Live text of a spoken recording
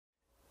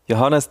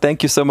Johannes,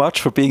 thank you so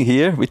much for being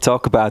here. We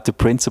talk about the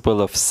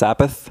principle of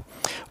Sabbath.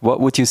 What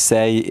would you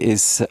say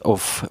is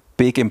of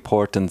big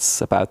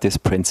importance about this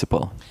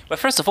principle? Well,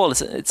 first of all,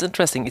 it's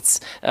interesting. It's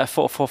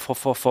for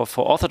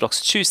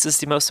Orthodox Jews, this is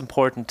the most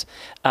important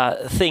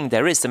thing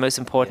there is. The most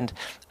important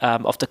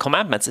of the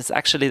commandments. It's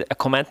actually a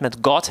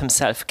commandment God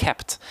Himself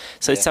kept.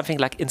 So it's something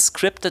like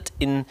inscripted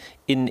in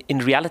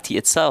reality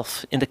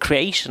itself. In the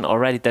creation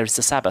already, there is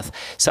the Sabbath.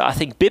 So I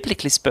think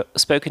biblically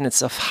spoken,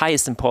 it's of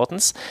highest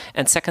importance.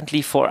 And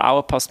secondly, for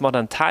our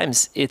postmodern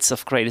times, it's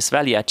of greatest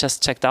value. I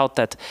just checked out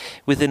that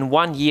within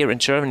 1 year in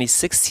Germany,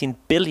 16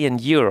 billion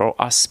euro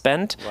are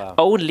spent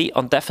only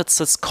on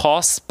deficits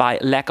caused by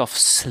lack of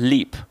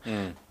sleep.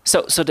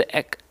 So the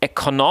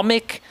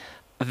economic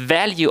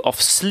value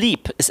of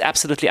sleep is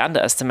absolutely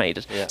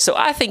underestimated. So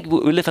I think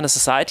we live in a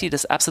society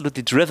that's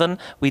absolutely driven.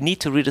 We need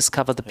to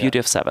rediscover the beauty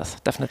of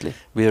Sabbath, definitely.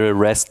 We're a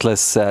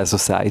restless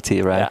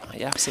society, right?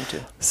 Yeah, seem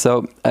to.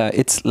 So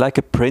it's like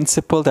a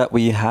principle that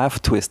we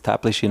have to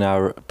establish in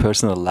our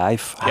personal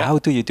life. How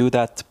do you do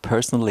that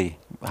personally?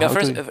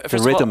 First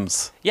the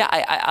rhythms.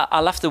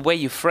 I love the way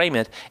you frame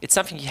it. It's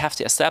something you have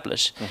to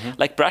establish.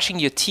 Like brushing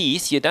your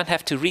teeth, you don't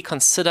have to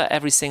reconsider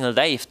every single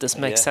day if this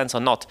makes sense or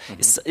not.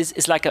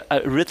 It's like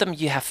a rhythm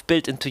you have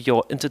built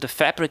into the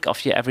fabric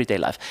of your everyday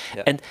life.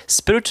 And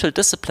spiritual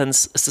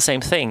disciplines is the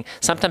same thing.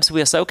 Sometimes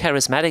we are so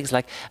charismatic, it's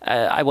like,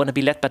 I want to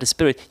be led by the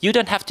Spirit. You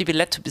don't have to be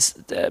led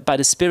by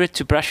the Spirit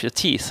to brush your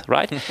teeth,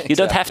 right? You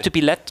don't have to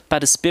be led by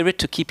the Spirit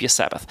to keep your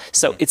Sabbath.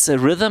 So it's a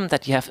rhythm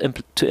that you have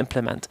to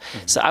implement.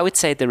 So I would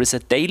say there is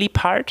a daily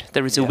part,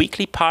 there is a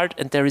weekly part,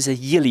 and there is a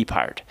yearly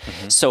part.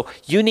 So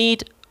you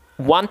need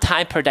one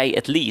time per day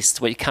at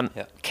least where you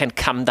can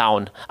come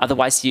down.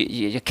 Otherwise,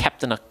 you're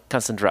kept in a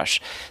constant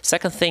rush.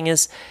 Second thing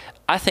is,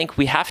 I think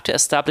we have to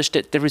establish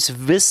that there is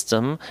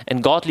wisdom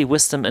and godly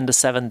wisdom in the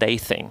 7-day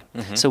thing.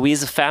 So we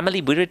as a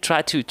family, we really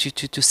try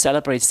to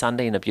celebrate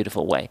Sunday in a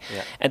beautiful way.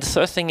 And the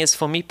third thing is,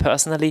 for me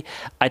personally,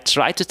 I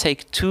try to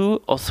take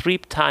 2 or 3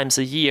 times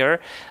a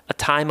year a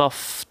time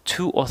of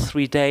 2 or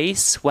 3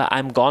 days where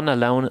I'm gone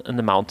alone in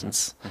the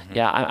mountains.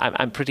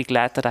 I'm pretty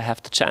glad that I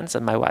have the chance,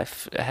 and my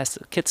wife has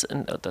kids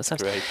and those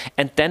things.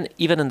 And then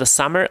even in the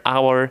summer,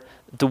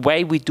 the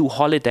way we do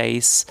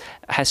holidays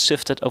has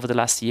shifted over the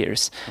last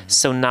years.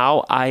 So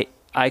now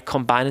I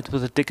combine it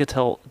with a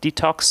digital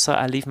detox. So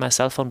I leave my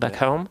cell phone back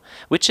home,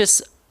 which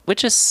is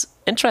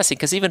interesting,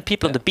 because even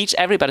people on the beach,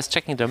 everybody's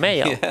checking their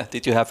mail.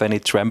 Did you have any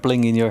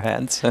trembling in your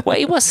hands? Well,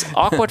 it was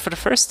awkward for the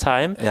first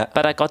time,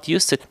 but I got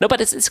used to it. No,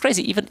 but it's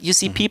crazy. Even you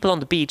see people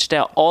on the beach,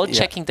 they're all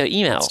checking their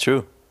email. It's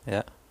true.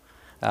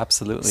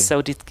 Absolutely. So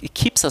it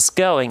keeps us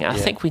going. I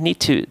think we need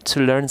to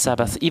learn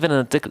Sabbath.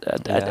 Even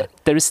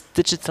there is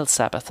digital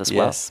Sabbath as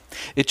well.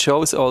 It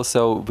shows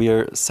also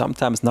we're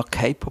sometimes not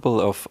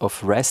capable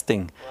of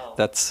resting.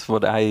 That's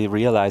what I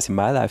realize in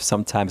my life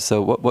sometimes.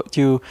 So what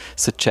do you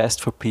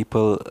suggest for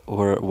people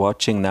who are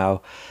watching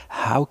now?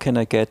 How can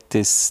I get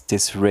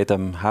this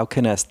rhythm? How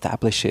can I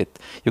establish it?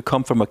 You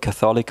come from a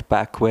Catholic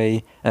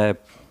background.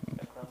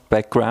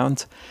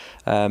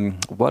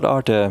 What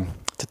are the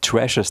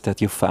treasures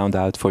that you found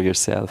out for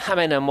yourself? I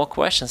mean, there are more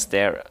questions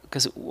there,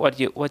 because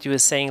what you were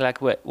saying,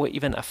 like we're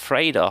even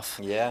afraid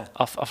of.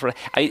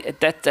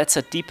 That's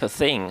a deeper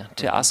thing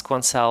to ask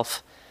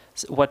oneself.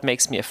 What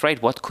makes me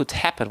afraid? What could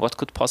happen? What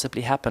could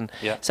possibly happen?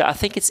 So I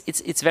think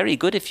it's very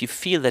good if you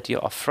feel that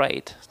you're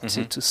afraid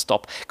to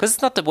stop, because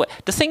it's not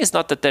the thing is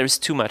not that there is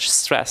too much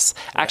stress.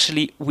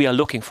 Actually, we are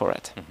looking for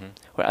it.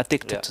 We're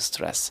addicted to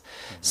stress.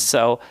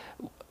 So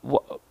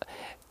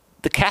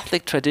the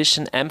Catholic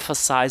tradition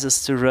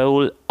emphasizes the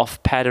role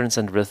of patterns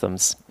and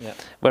rhythms,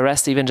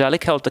 whereas the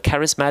evangelical, the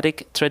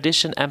charismatic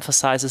tradition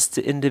emphasizes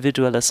the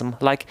individualism.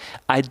 Like,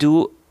 I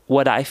do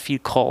what I feel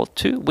called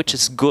to, which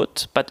is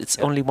good, but it's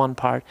only one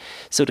part.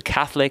 So the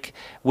Catholic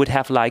would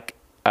have like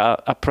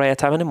a prayer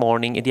time in the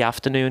morning, in the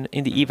afternoon,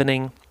 in the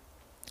evening,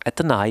 at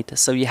the night.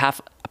 So you have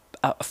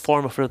a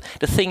form of rhythm.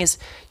 The thing is,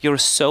 your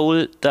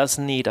soul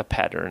doesn't need a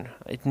pattern.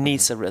 It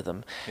needs a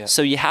rhythm.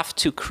 So you have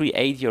to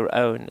create your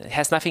own. It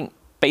has nothing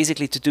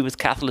basically to do with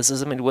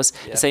Catholicism. It was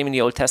the same in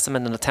the Old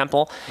Testament in the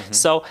temple.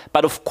 So,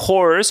 but of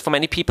course, for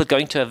many people,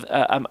 going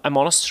to a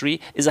monastery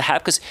is a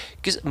help,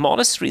 because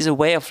monastery is a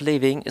way of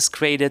living is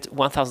created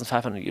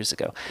 1,500 years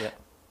ago.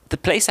 The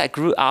place I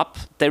grew up,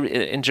 there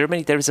in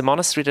Germany, there is a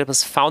monastery that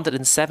was founded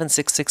in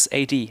 766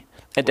 AD,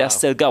 and they're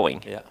still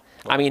going.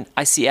 I mean,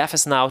 ICF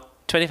is now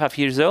 25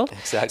 years old.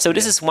 So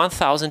this is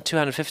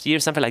 1,250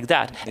 years, something like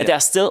that. And they are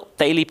still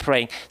daily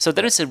praying. So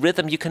there is a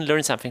rhythm. You can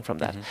learn something from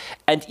that.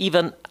 And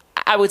even,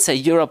 I would say,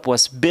 Europe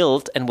was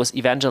built and was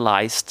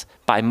evangelized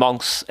by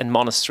monks and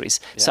monasteries.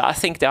 So I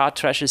think there are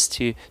treasures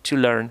to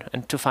learn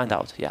and to find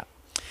out.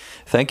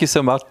 Thank you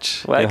so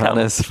much,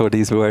 Johannes, for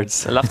these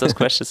words. I love those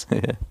questions.